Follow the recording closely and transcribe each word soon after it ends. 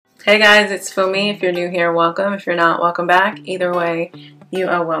Hey guys, it's Fumi. If you're new here, welcome. If you're not, welcome back. Either way, you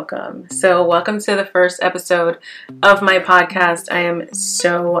are welcome. So welcome to the first episode of my podcast. I am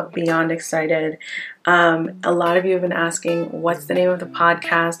so beyond excited. A lot of you have been asking, what's the name of the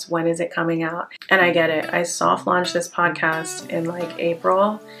podcast? When is it coming out? And I get it. I soft launched this podcast in like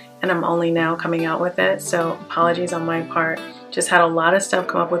April, and I'm only now coming out with it. So apologies on my part. Just had a lot of stuff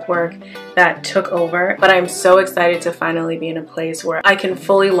come up with work that took over, but I'm so excited to finally be in a place where I can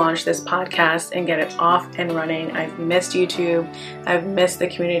fully launch this podcast and get it off and running. I've missed YouTube, I've missed the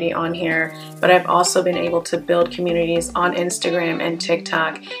community on here, but I've also been able to build communities on Instagram and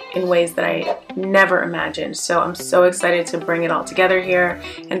TikTok in ways that I never imagined. So I'm so excited to bring it all together here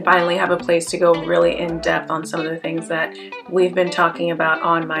and finally have a place to go really in depth on some of the things that we've been talking about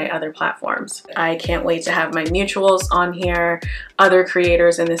on my other platforms. I can't wait to have my mutuals on here, other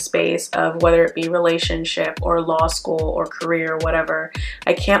creators in the space of whether it be relationship or law school or career, whatever.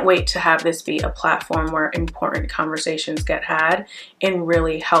 I can't wait to have this be a platform where important conversations get had in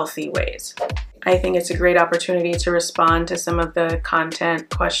really healthy ways. I think it's a great opportunity to respond to some of the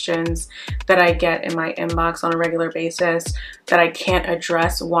content questions that I get in my inbox on a regular basis that I can't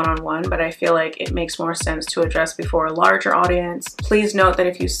address one-on-one, but I feel like it makes more sense to address before a larger audience. Please note that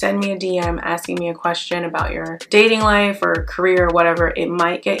if you send me a DM asking me a question about your dating life or career or whatever, it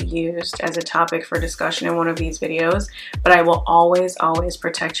might get used as a topic for discussion in one of these videos, but I will always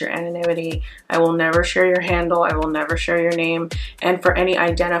protect your anonymity. I will never share your handle. I will never share your name. And for any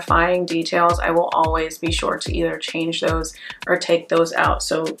identifying details, I will always be sure to either change those or take those out.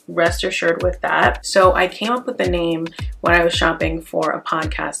 So rest assured with that. So I came up with the name when I was shopping for a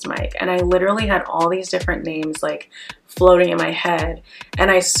podcast mic, and I literally had all these different names like floating in my head.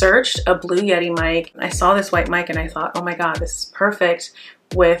 And I searched a Blue Yeti mic. I saw this white mic and I thought, oh my God, this is perfect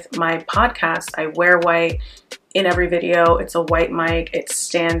with my podcast. I wear white in every video. It's a white mic. It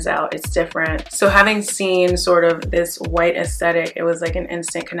stands out. It's different. So having seen sort of this white aesthetic, it was like an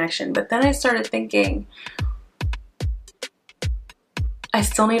instant connection. But then I started thinking, I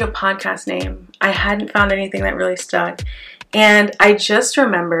still need a podcast name. I hadn't found anything that really stuck. And I just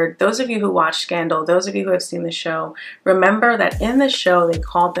remembered, those of you who watch Scandal, those of you who have seen the show, remember that in the show they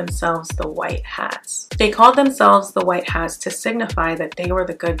called themselves the White Hats. They called themselves the White Hats to signify that they were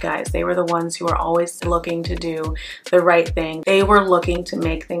the good guys. They were the ones who were always looking to do the right thing. They were looking to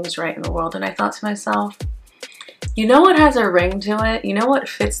make things right in the world. And I thought to myself, you know what has a ring to it? You know what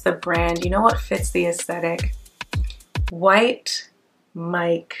fits the brand? You know what fits the aesthetic? White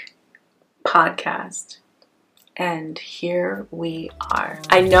Mic Podcast. And here we are.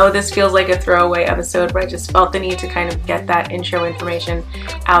 I know this feels like a throwaway episode, but I just felt the need to kind of get that intro information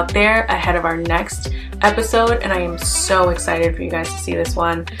out there ahead of our next episode. And I am so excited for you guys to see this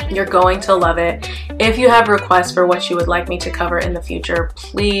one. You're going to love it. If you have requests for what you would like me to cover in the future,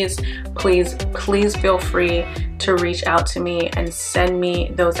 please feel free to reach out to me and send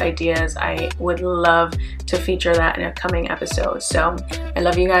me those ideas. I would love to feature that in a coming episode. So I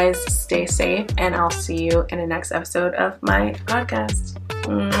love you guys. Stay safe, and I'll see you in the next episode of my podcast.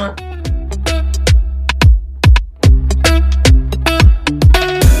 Mwah.